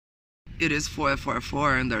It is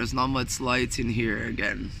 4:44 and there's not much light in here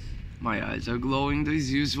again. My eyes are glowing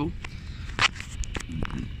as usual.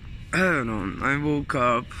 I don't know, I woke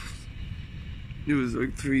up. It was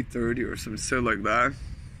like 3:30 or some shit like that.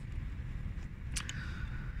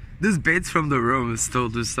 This bitch from the room is still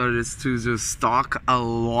just started to just talk a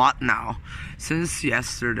lot now. Since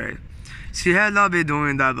yesterday. She had not been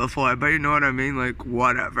doing that before, but you know what I mean? Like,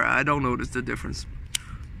 whatever. I don't notice the difference.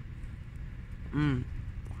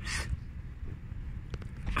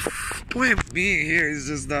 Point of being here is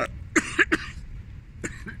just that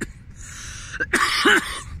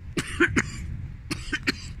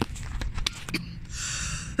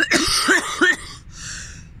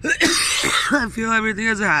I feel everything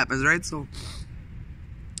as it happens, right? So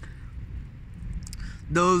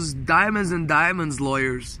those Diamonds and Diamonds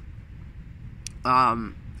lawyers,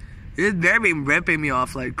 they've been ripping me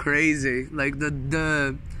off like crazy. Like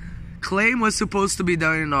the claim was supposed to be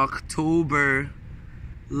done in October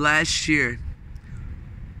last year.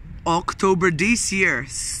 October this year,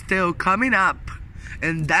 still coming up.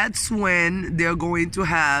 And that's when they're going to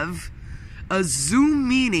have a Zoom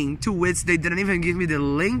meeting, to which they didn't even give me the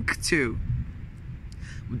link to.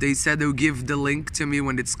 They said they'll give the link to me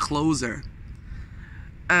when it's closer.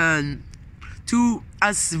 And to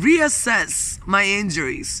reassess my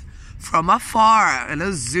injuries from afar in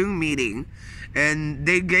a Zoom meeting. And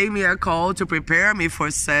they gave me a call to prepare me for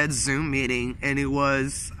said Zoom meeting. And it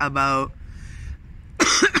was about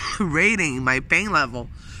rating my pain level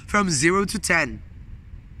from 0 to 10.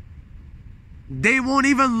 They won't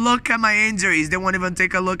even look at my injuries. They won't even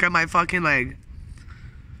take a look at my fucking leg.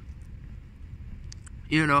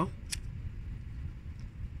 You know?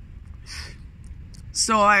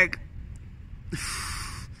 So like,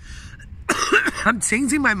 I'm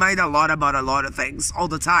changing my mind a lot about a lot of things all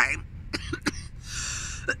the time.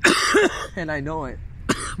 And I know it.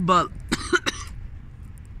 But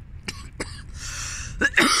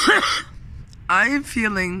I am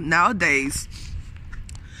feeling nowadays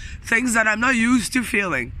things that I'm not used to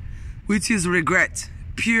feeling, which is regret.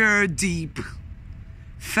 Pure, deep,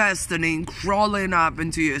 fastening, crawling up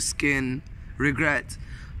into your skin regret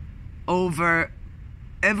over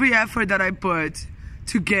every effort that I put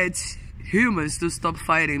to get humans to stop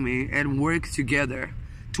fighting me and work together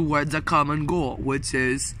towards a common goal, which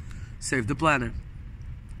is save the planet.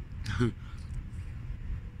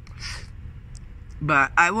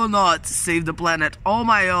 But I will not save the planet on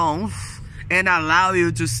my own and allow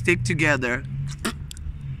you to stick together,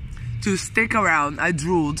 to stick around. I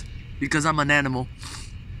drooled because I'm an animal.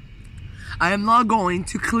 I am not going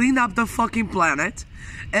to clean up the fucking planet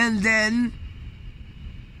and then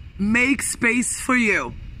make space for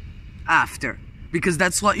you after. Because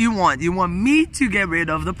that's what you want. You want me to get rid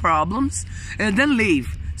of the problems and then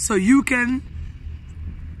leave. So you can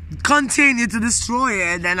continue to destroy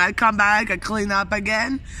it. And then I come back, I clean up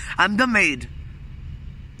again. I'm the maid.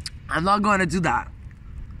 I'm not going to do that.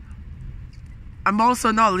 I'm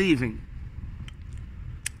also not leaving.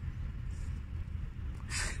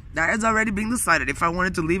 That has already been decided. If I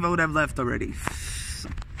wanted to leave, I would have left already.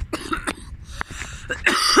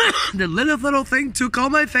 The little thing took all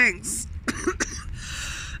my things.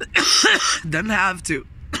 Didn't have to.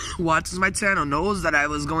 Watches my channel, knows that I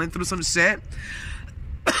was going through some shit.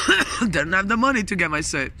 Didn't have the money to get my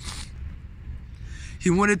shit. He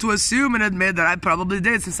wanted to assume and admit that I probably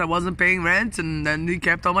did, since I wasn't paying rent, and then he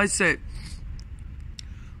kept all my shit.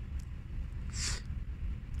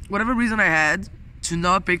 Whatever reason I had to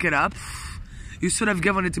not pick it up, you should have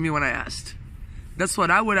given it to me when I asked. That's what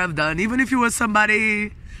I would have done. Even if it was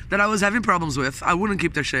somebody that I was having problems with, I wouldn't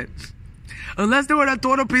keep their shit. Unless they were a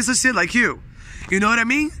total piece of shit like you. You know what I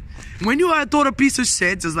mean? When you are a total piece of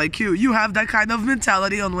shit just like you have that kind of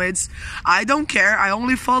mentality on which I don't care. I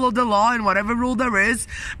only follow the law and whatever rule there is,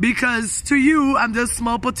 because to you, I'm just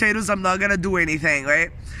small potatoes. I'm not gonna do anything, right?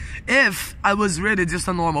 If I was really just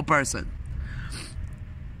a normal person.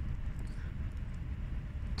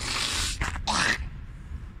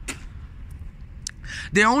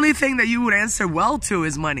 The only thing that you would answer well to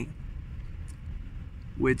is money,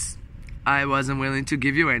 which I wasn't willing to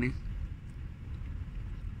give you any.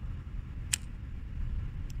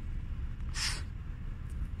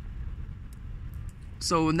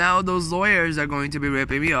 So now those lawyers are going to be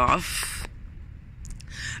ripping me off.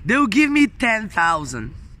 They'll give me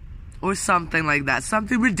 10,000 or something like that,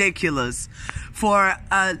 something ridiculous, for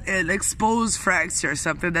an exposed fracture,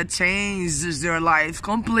 something that changes their life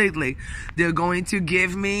completely. They're going to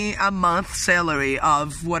give me a month's salary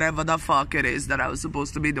of whatever the fuck it is that I was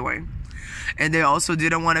supposed to be doing. And they also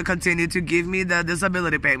didn't want to continue to give me the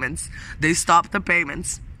disability payments. They stopped the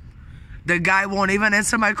payments. The guy won't even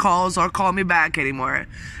answer my calls or call me back anymore.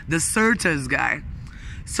 The Certus guy.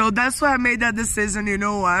 So that's why I made that decision. You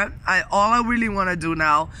know what? All I really want to do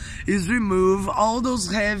now is remove all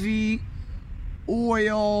those heavy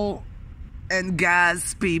oil and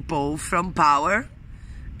gas people from power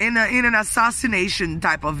in an assassination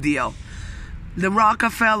type of deal. The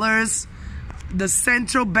Rockefellers, the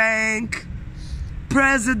central bank,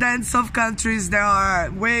 presidents of countries that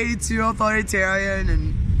are way too authoritarian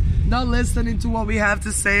and not listening to what we have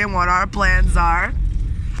to say and what our plans are.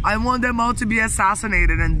 I want them all to be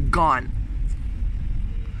assassinated and gone.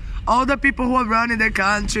 All the people who are running the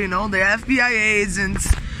country, the FBI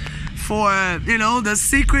agents, the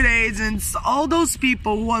secret agents, all those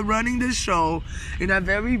people who are running the show in a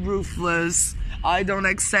very ruthless, I don't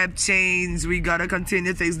accept change, we gotta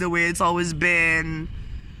continue things the way it's always been,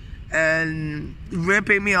 and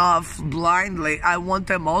ripping me off blindly. I want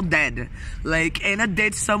them all dead. Like in a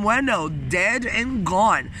ditch somewhere, no. Dead and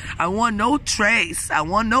gone. I want no trace. I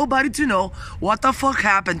want nobody to know what the fuck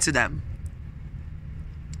happened to them.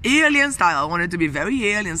 Alien style. I want it to be very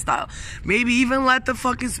alien style. Maybe even let the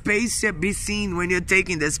fucking spaceship be seen when you're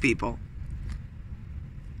taking these people.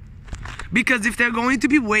 Because if they're going to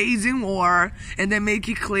be waging war and they make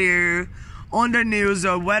it clear on the news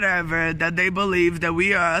or whatever that they believe that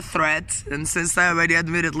we are a threat, and since I already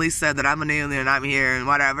admittedly said that I'm an alien, I'm here and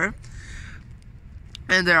whatever,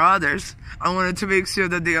 and there are others, I wanted to make sure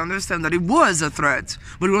that they understand that it was a threat,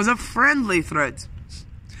 but it was a friendly threat.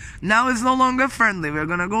 Now it's no longer friendly. We're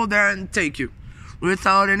gonna go there and take you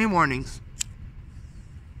without any warnings.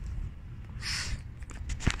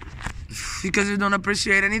 Because you don't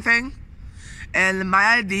appreciate anything. And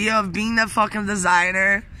my idea of being a fucking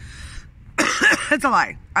designer, it's a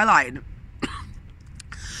lie. I lied.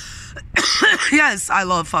 Yes, I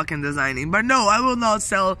love fucking designing. But no, I will not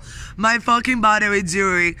sell my fucking body with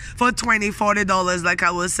jewelry for $20, $40 like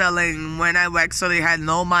I was selling when I actually had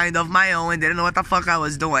no mind of my own and didn't know what the fuck I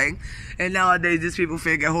was doing. And nowadays, these people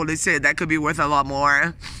figure, holy shit, that could be worth a lot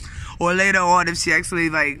more. Or later on, if she actually,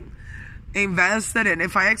 invested in,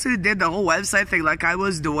 if I actually did the whole website thing like I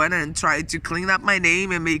was doing and tried to clean up my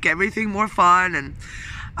name and make everything more fun and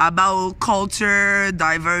about culture,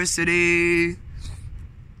 diversity,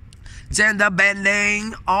 gender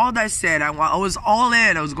bending, all that shit. I was all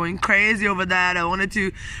in. I was going crazy over that. I wanted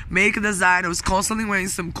to make a design. I was constantly wearing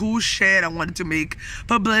some cool shit. I wanted to make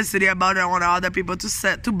publicity about it. I wanted other people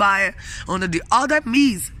to buy it. I wanted the other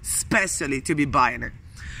me's especially to be buying it.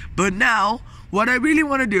 But now, what I really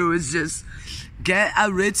want to do is just get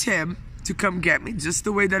a rich him to come get me, just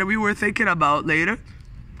the way that we were thinking about later.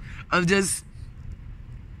 Of just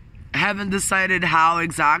haven't decided how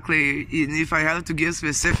exactly, and if I have to give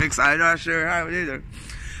specifics, I'm not sure how either.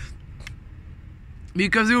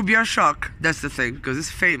 Because it will be a shock, that's the thing, because it's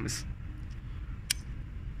famous.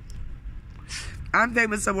 I'm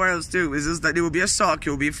famous somewhere else too, it's just that it will be a shock. It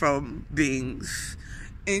will be from being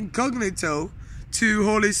incognito to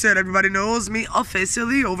holy shit, everybody knows me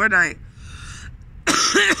officially overnight.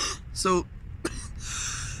 So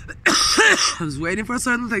I was waiting for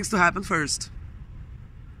certain things to happen first.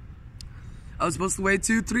 I was supposed to wait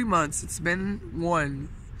 2-3 months. It's been 1.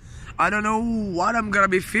 I don't know what I'm gonna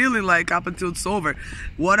be feeling like up until it's over.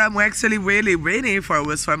 What I'm actually really waiting for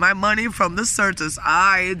was for my money from the Certus.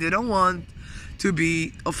 I didn't want to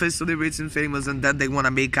be officially rich and famous and then they want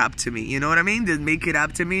to make up to me. You know what I mean? They make it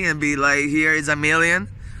up to me and be like, here is $1 million.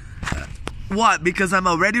 What? Because I'm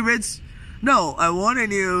already rich? No, I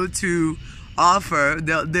wanted you to offer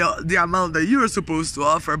the amount that you're supposed to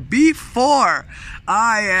offer before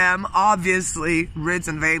I am obviously rich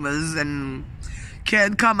and famous and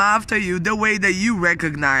can come after you the way that you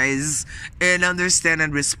recognize and understand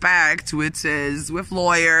and respect, which is with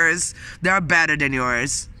lawyers that are better than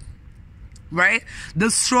yours. Right?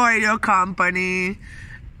 Destroy your company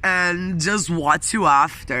and just watch you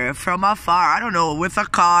after from afar. I don't know, with a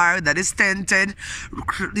car that is tinted,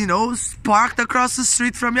 parked across the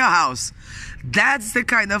street from your house. That's the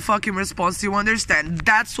kind of fucking response you understand.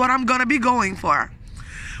 That's what I'm gonna be going for.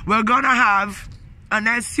 We're gonna have an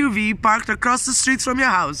SUV parked across the street from your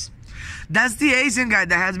house. That's the Asian guy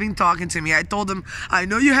that has been talking to me. I told him, I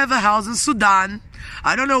know you have a house in Sudan.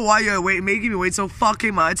 I don't know why you're making me wait so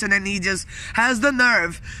fucking much. And then he just has the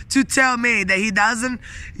nerve to tell me that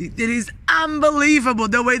it is unbelievable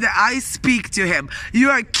the way that I speak to him. You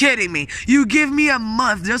are kidding me. You give me a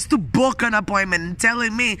month just to book an appointment and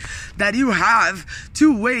telling me that you have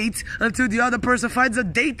to wait until the other person finds a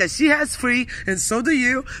date that she has free and so do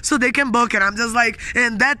you, so they can book it. I'm just like,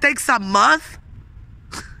 and that takes a month?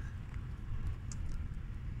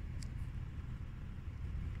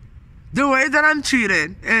 The way that I'm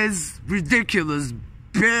treated is ridiculous.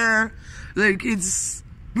 Bare, like, it's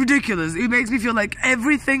ridiculous. It makes me feel like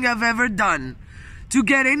everything I've ever done to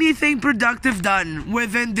get anything productive done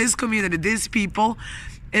within this community, these people,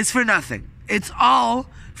 is for nothing. It's all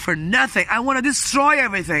for nothing. I want to destroy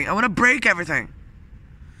everything. I want to break everything.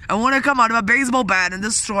 I want to come out of a baseball bat and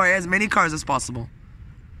destroy as many cars as possible.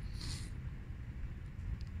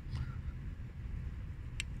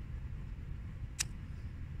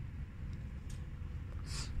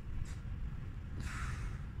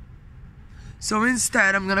 So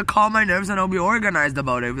instead, I'm gonna calm my nerves and I'll be organized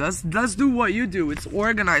about it. Let's do what you do. It's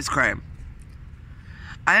organized crime.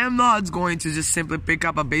 I am not going to just simply pick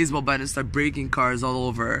up a baseball bat and start breaking cars all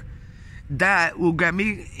over. That will get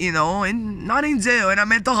me, not in jail, in a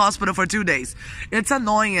mental hospital for 2 days. It's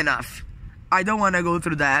annoying enough. I don't want to go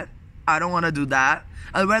through that. I don't want to do that.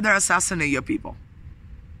 I'd rather assassinate your people.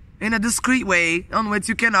 In a discreet way on which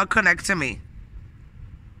you cannot connect to me.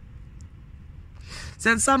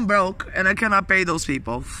 Since I'm broke and I cannot pay those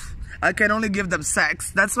people, I can only give them sex.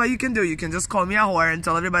 That's what you can do. You can just call me a whore and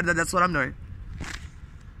tell everybody that that's what I'm doing.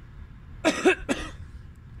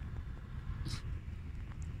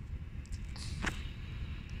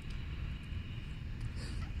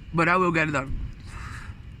 But I will get it done.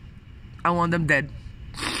 I want them dead.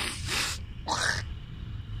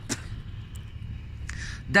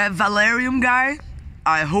 That Valerium guy,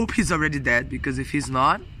 I hope he's already dead, because if he's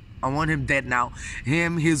not, I want him dead now.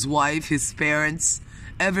 Him, his wife, his parents,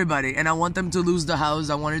 everybody. And I want them to lose the house.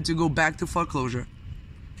 I want it to go back to foreclosure.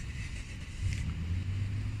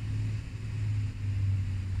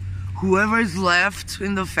 Whoever is left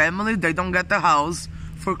in the family, they don't get the house,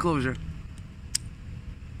 foreclosure.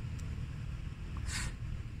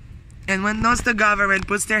 And when once the government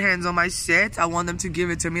puts their hands on my shit, I want them to give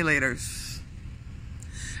it to me later.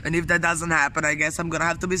 And if that doesn't happen, I guess I'm gonna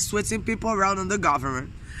have to be switching people around in the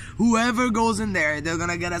government. Whoever goes in there, they're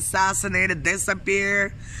gonna get assassinated,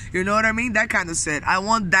 disappear. You know what I mean? That kind of shit. I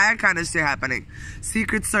want that kind of shit happening.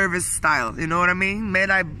 Secret Service style. You know what I mean?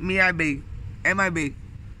 MIB.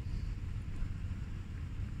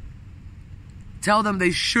 Tell them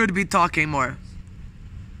they should be talking more.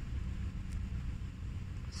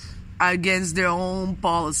 Against their own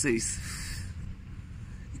policies.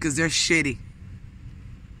 Because they're shitty.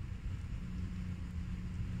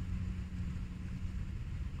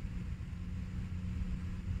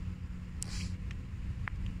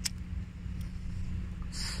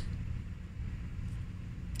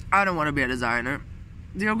 I don't want to be a designer.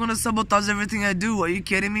 They're gonna sabotage everything I do. Are you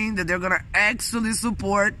kidding me? That they're gonna actually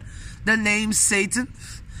support the name Satan?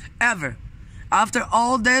 Ever. After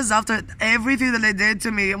all this, after everything that they did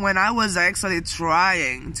to me when I was actually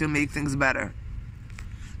trying to make things better.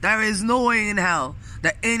 There is no way in hell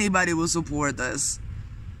that anybody will support this.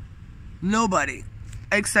 Nobody.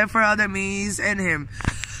 Except for other me's and him.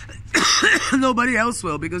 Nobody else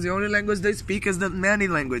will, because the only language they speak is the Mani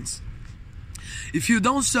language. If you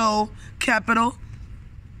don't show capital,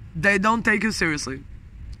 they don't take you seriously.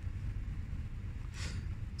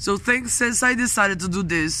 So since I decided to do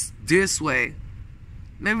this way,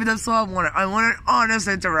 maybe that's all I wanted. I wanted honest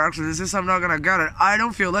interaction. Since I'm not gonna get it, I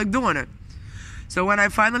don't feel like doing it. So when I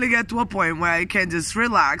finally get to a point where I can just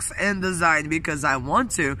relax and design because I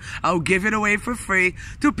want to, I'll give it away for free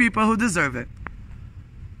to people who deserve it.